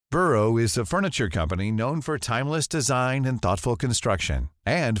Burrow is a furniture company known for timeless design and thoughtful construction,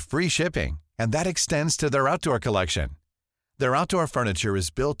 and free shipping, and that extends to their outdoor collection. Their outdoor furniture is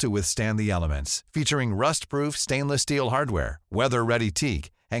built to withstand the elements, featuring rust-proof stainless steel hardware, weather-ready teak,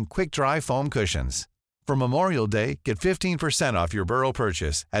 and quick-dry foam cushions. For Memorial Day, get 15% off your Burrow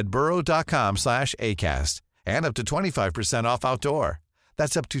purchase at burrow.com/ACAST, and up to 25% off outdoor.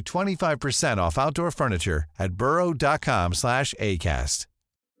 That's up to 25% off outdoor furniture at burrow.com/ACAST.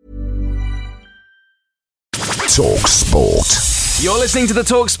 talkSPORT. You're listening to the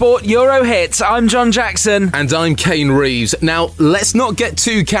talkSPORT Euro Hit. I'm John Jackson. And I'm Kane Reeves. Now, let's not get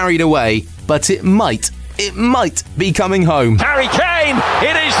too carried away, but it might be coming home. Harry Kane,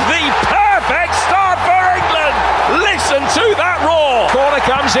 it is the perfect start for England. Listen to that roar. Corner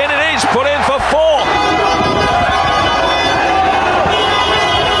comes in, it is put in for 4.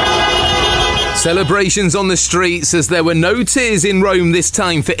 Celebrations on the streets as there were no tears in Rome this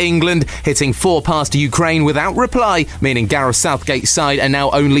time for England, hitting 4 past Ukraine without reply, meaning Gareth Southgate's side are now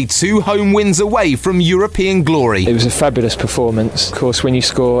only 2 home wins away from European glory. It was a fabulous performance. Of course, when you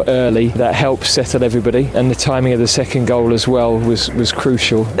score early, that helps settle everybody, and the timing of the second goal as well was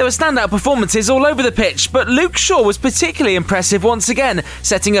crucial. There were standout performances all over the pitch, but Luke Shaw was particularly impressive once again,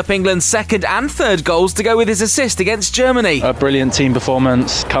 setting up England's second and third goals to go with his assist against Germany. A brilliant team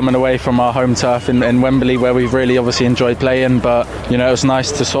performance coming away from our home turf in Wembley, where we've really obviously enjoyed playing, but it was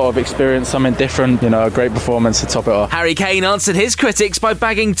nice to sort of experience something different. A great performance to top it off. Harry Kane answered his critics by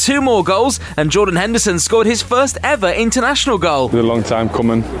bagging 2 more goals, and Jordan Henderson scored his first ever international goal. It was a long time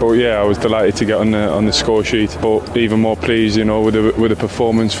coming, but I was delighted to get on the score sheet, but even more pleased with the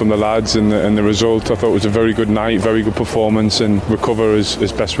performance from the lads and the result. I thought it was a very good night, very good performance, and recover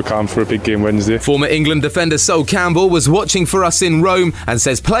as best we can for a big game Wednesday. Former England defender Sol Campbell was watching for us in Rome and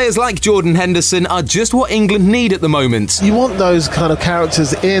says players like Jordan Henderson are just what England need at the moment. You want those kind of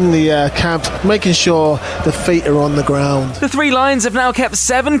characters in the camp, making sure the feet are on the ground. The Three Lions have now kept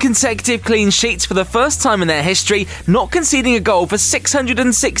 7 consecutive clean sheets for the first time in their history, not conceding a goal for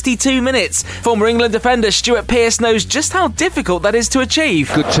 662 minutes. Former England defender Stuart Pearce knows just how difficult that is to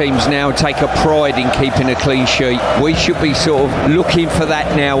achieve. Good teams now take a pride in keeping a clean sheet. We should be sort of looking for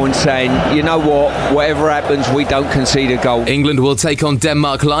that now and saying, you know what, whatever happens, we don't concede a goal. England will take on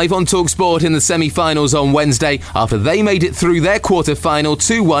Denmark live on talkSPORT in the semi-finals on Wednesday after they made it through their quarter-final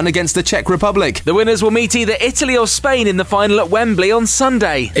 2-1 against the Czech Republic. The winners will meet either Italy or Spain in the final at Wembley on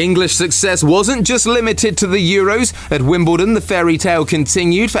Sunday. English success wasn't just limited to the Euros. At Wimbledon, the fairy tale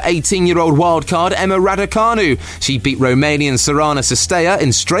continued for 18-year-old wildcard Emma Raducanu. She beat Romanian Sorana Cîrstea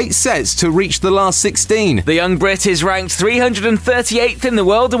in straight sets to reach the last 16. The young Brit is ranked 338th in the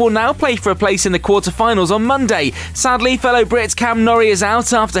world and will now play for a place in the quarter-finals on Monday. Sadly, fellow Brit Cam Norrie is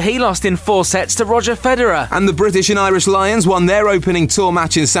out after he lost in 4 sets to Roger Federer. And the British and Irish Lions won their opening tour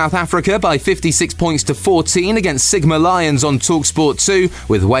match in South Africa by 56 points to 14 against Sigma Lions on talkSPORT 2,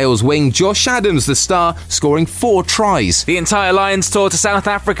 with Wales wing Josh Adams, the star, scoring 4 tries. The entire Lions tour to South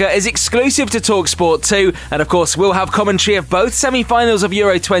Africa is exclusive to talkSPORT 2, and of course we'll have commentary of both semi-finals of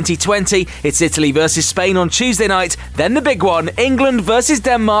Euro 2020. It's Italy versus Spain on Tuesday night, then the big one, England versus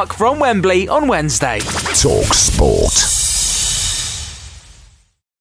Denmark from Wembley on Wednesday. talkSPORT.